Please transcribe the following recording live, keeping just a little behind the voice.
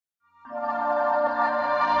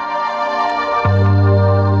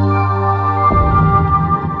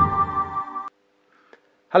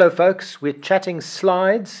Hello folks, we're chatting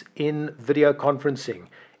slides in video conferencing,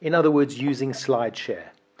 in other words using SlideShare.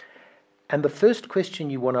 And the first question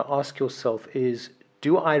you want to ask yourself is,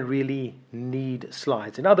 do I really need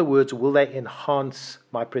slides? In other words, will they enhance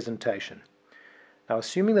my presentation? Now,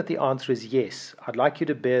 assuming that the answer is yes, I'd like you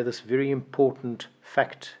to bear this very important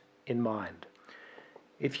fact in mind.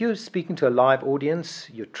 If you're speaking to a live audience,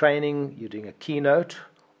 you're training, you're doing a keynote,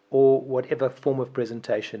 or whatever form of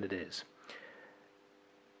presentation it is,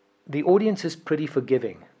 the audience is pretty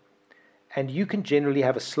forgiving, and you can generally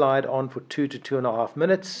have a slide on for 2 to 2.5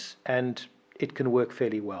 minutes and it can work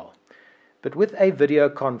fairly well. But with a video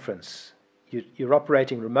conference, you're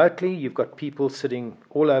operating remotely, you've got people sitting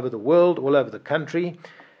all over the world, all over the country,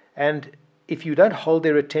 and if you don't hold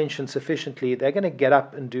their attention sufficiently, they're going to get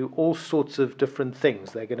up and do all sorts of different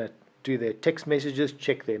things. They're going to do their text messages,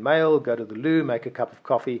 check their mail, go to the loo, make a cup of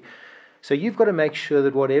coffee. So you've got to make sure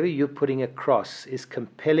that whatever you're putting across is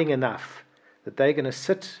compelling enough that they're going to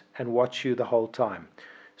sit and watch you the whole time.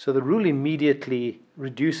 So the rule immediately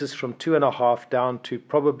reduces from 2.5 down to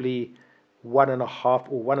probably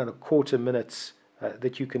 1.5 or 1.25 minutes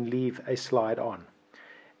that you can leave a slide on.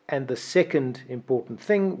 And the second important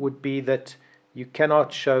thing would be that you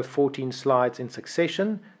cannot show 14 slides in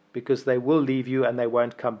succession, because they will leave you and they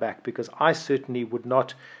won't come back, because I certainly would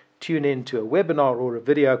not tune in to a webinar or a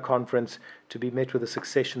video conference to be met with a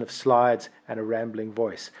succession of slides and a rambling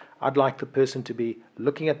voice. I'd like the person to be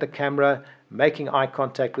looking at the camera, making eye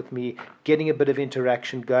contact with me, getting a bit of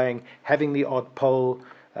interaction going, having the odd poll,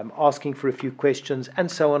 asking for a few questions,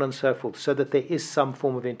 and so on and so forth, so that there is some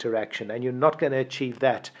form of interaction. And you're not going to achieve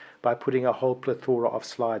that by putting a whole plethora of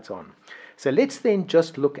slides on. So let's then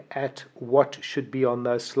just look at what should be on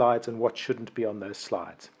those slides and what shouldn't be on those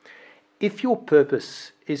slides. If your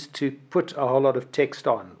purpose is to put a whole lot of text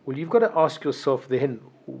on, well, you've got to ask yourself then,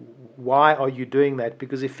 why are you doing that?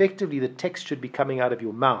 Because effectively the text should be coming out of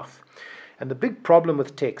your mouth. And the big problem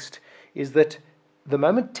with text is that the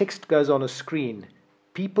moment text goes on a screen,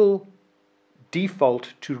 people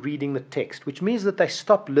default to reading the text, which means that they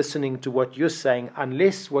stop listening to what you're saying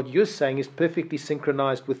unless what you're saying is perfectly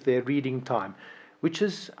synchronized with their reading time, which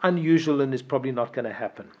is unusual and is probably not going to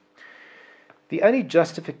happen. The only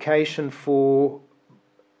justification for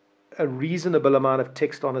a reasonable amount of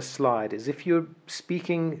text on a slide is if you're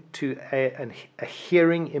speaking to a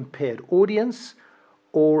hearing impaired audience,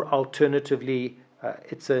 or alternatively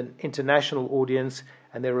it's an international audience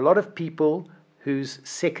and there are a lot of people whose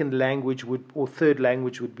second language or third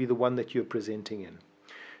language would be the one that you're presenting in.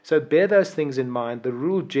 So bear those things in mind. The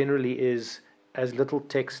rule generally is as little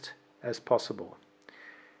text as possible.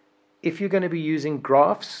 If you're going to be using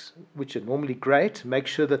graphs, which are normally great, make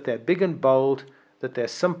sure that they're big and bold, that they're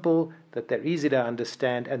simple, that they're easy to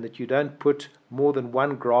understand, and that you don't put more than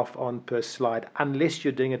one graph on per slide unless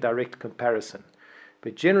you're doing a direct comparison.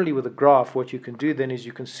 But generally with a graph, what you can do then is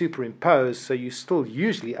you can superimpose, so you still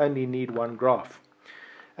usually only need one graph.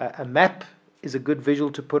 A map is a good visual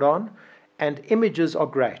to put on, and images are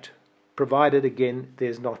great, provided again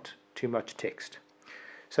there's not too much text.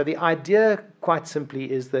 So the idea quite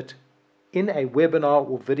simply is that in a webinar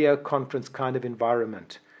or video conference kind of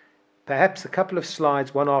environment, perhaps a couple of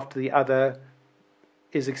slides, one after the other,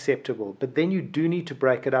 is acceptable. But then you do need to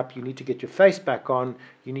break it up. You need to get your face back on.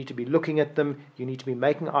 You need to be looking at them. You need to be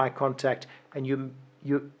making eye contact. And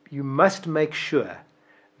you must make sure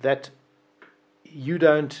that you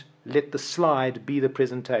don't let the slide be the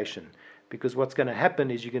presentation. Because what's going to happen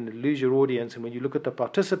is you're going to lose your audience. And when you look at the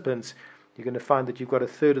participants, you're going to find that you've got a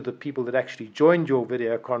third of the people that actually joined your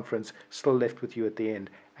video conference still left with you at the end,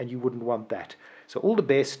 and you wouldn't want that. So all the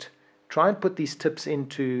best. Try and put these tips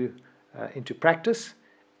into practice,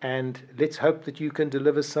 and let's hope that you can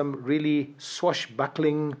deliver some really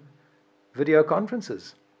swashbuckling video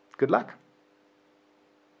conferences. Good luck.